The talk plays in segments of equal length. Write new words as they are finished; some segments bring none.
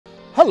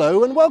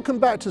Hello and welcome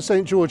back to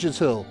St George's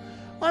Hill.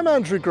 I'm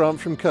Andrew Grant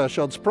from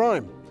Curchods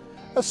Prime.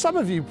 As some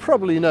of you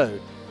probably know,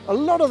 a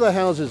lot of the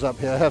houses up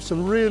here have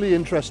some really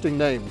interesting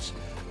names,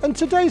 and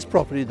today's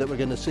property that we're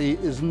going to see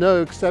is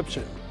no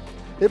exception.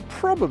 It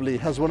probably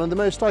has one of the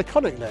most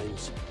iconic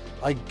names.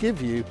 I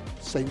give you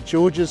St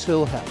George's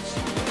Hill House.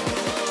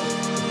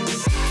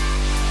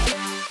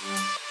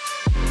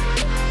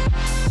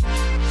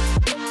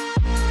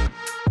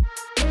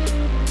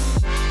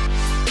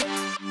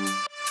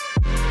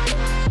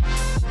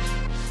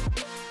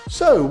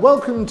 So,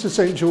 welcome to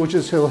St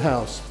George's Hill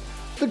House.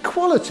 The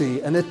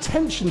quality and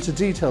attention to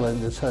detail in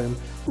this home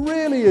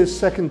really is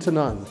second to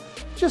none.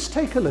 Just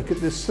take a look at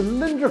this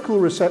cylindrical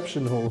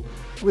reception hall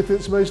with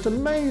its most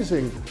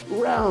amazing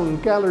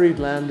round galleried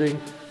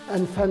landing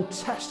and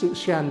fantastic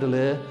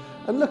chandelier,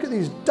 and look at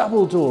these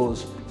double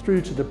doors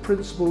through to the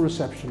principal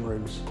reception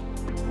rooms.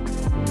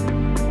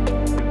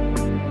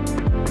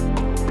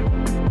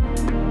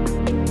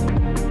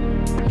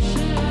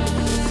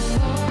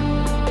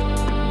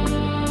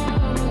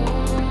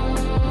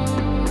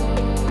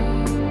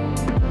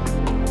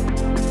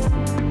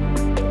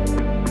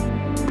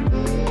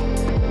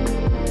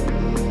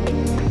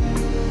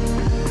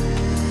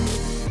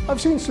 I've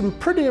seen some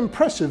pretty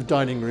impressive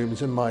dining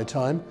rooms in my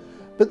time,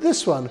 but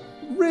this one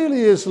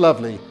really is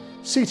lovely,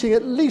 seating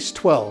at least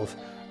 12,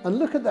 and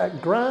look at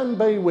that grand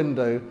bay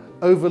window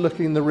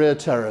overlooking the rear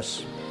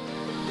terrace.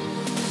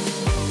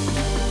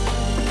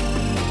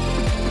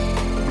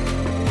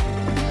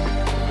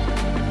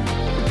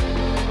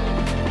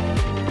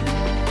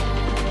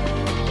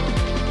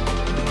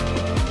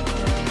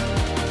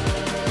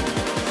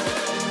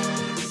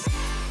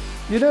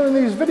 You know, in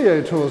these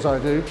video tours I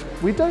do,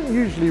 we don't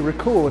usually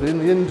record in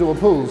the indoor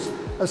pools,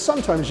 as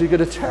sometimes you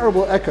get a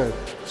terrible echo,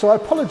 so I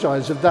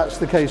apologise if that's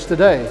the case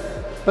today.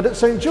 But at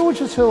St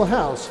George's Hill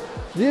House,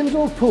 the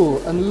indoor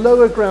pool and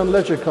lower ground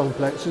leisure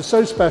complex is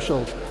so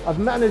special, I've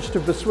managed to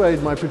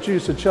persuade my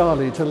producer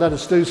Charlie to let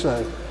us do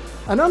so.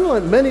 And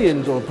unlike many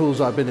indoor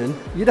pools I've been in,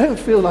 you don't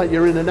feel like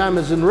you're in an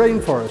Amazon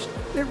rainforest.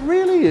 It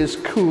really is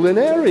cool and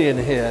airy in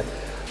here.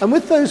 And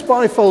with those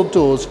bifold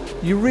doors,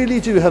 you really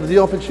do have the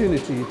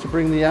opportunity to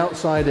bring the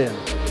outside in.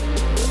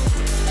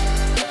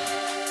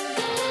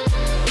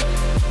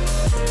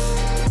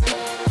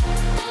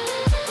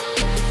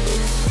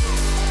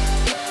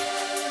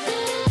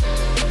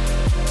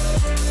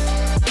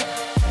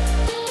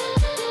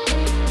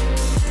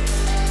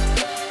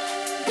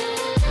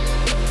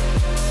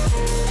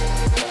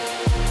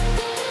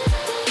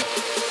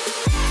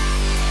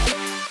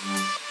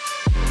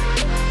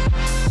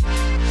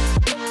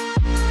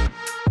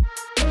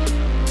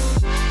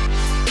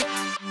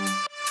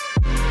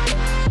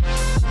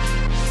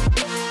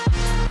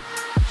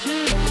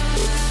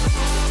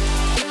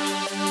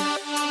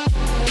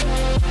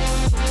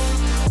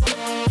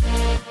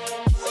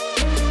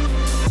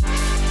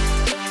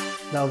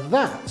 Now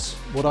that's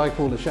what I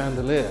call a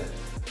chandelier.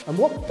 And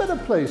what better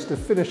place to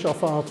finish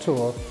off our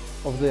tour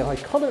of the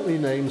iconically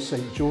named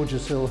St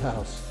George's Hill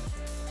House.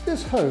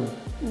 This home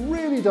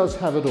really does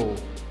have it all.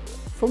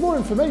 For more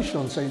information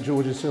on St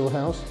George's Hill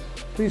House,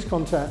 please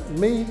contact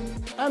me,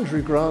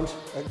 Andrew Grant,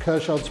 at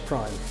Curchods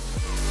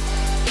Prime.